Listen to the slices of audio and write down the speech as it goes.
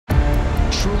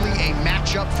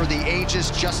matchup for the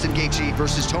ages. Justin Gaethje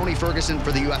versus Tony Ferguson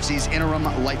for the UFC's interim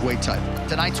lightweight title.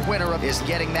 Tonight's winner is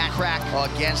getting that crack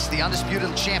against the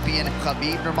undisputed champion,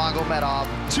 Khabib Nurmagomedov.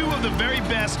 Two of the very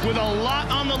best with a lot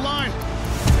on the line.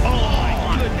 Oh,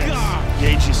 my God.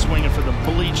 Gaethje swinging for the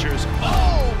bleachers.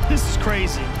 Oh, this is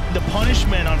crazy. The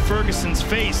punishment on Ferguson's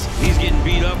face. He's getting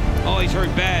beat up. Oh, he's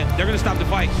hurt bad. They're going to stop the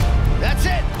fight. That's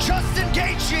it. Justin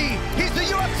Gaethje. He's the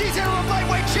UFC's interim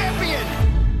lightweight champion.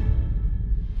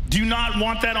 Do you not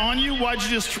want that on you? Why'd you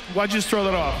just throw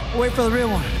that off? Wait for the real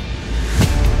one.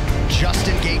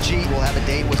 Justin Gaethje will have a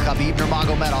date with Khabib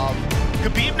Nurmagomedov.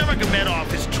 Khabib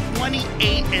Nurmagomedov is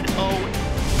 28-0.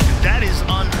 That is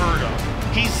unheard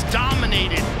of. He's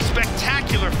dominated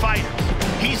spectacular fighters.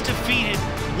 He's defeated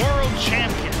world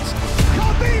champions.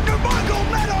 Khabib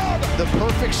Nurmagomedov! The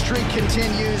perfect streak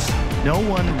continues. No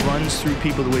one runs through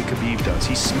people the way Khabib does.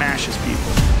 He smashes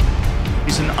people.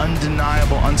 He's an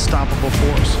undeniable, unstoppable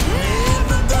force.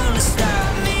 Never gonna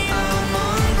stop me, I'm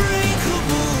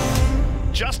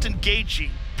unbreakable. Justin Gaethje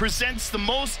presents the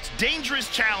most dangerous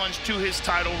challenge to his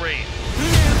title reign.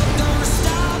 Never gonna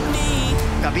stop me.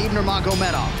 Khabib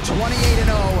Nurmagomedov,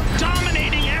 28-0.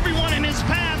 Dominating everyone in his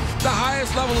path. The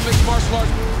highest level of mixed martial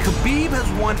arts. Khabib has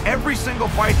won every single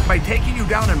fight by taking you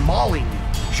down and mauling you.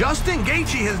 Justin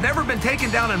Gaethje has never been taken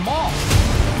down and mauled.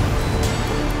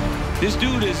 This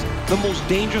dude is the most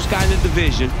dangerous guy in the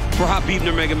division for Khabib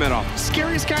Nurmagomedov.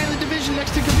 Scariest guy in the division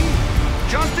next to Khabib.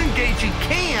 Justin Gaethje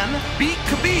can beat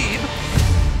Khabib.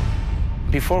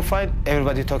 Before fight,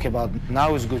 everybody talk about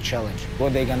now is good challenge.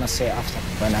 What they gonna say after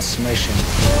when I smash him?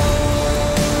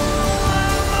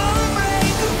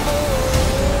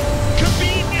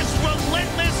 Khabib is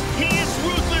relentless. He is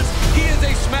ruthless. He is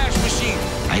a smash machine.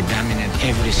 I dominate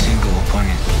every single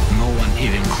opponent. No one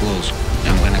even close.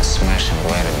 I'm gonna smash him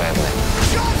very badly.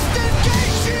 Justin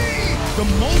Gaethje! The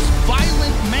most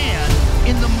violent man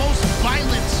in the most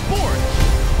violent sport.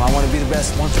 I want to be the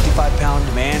best 155-pound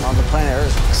man on the planet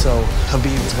Earth, so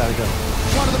Khabib's got to go.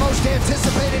 One of the most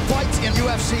anticipated fights in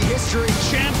UFC history.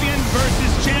 Champion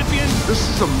versus champion. This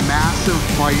is a massive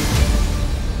fight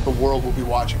the world will be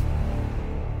watching.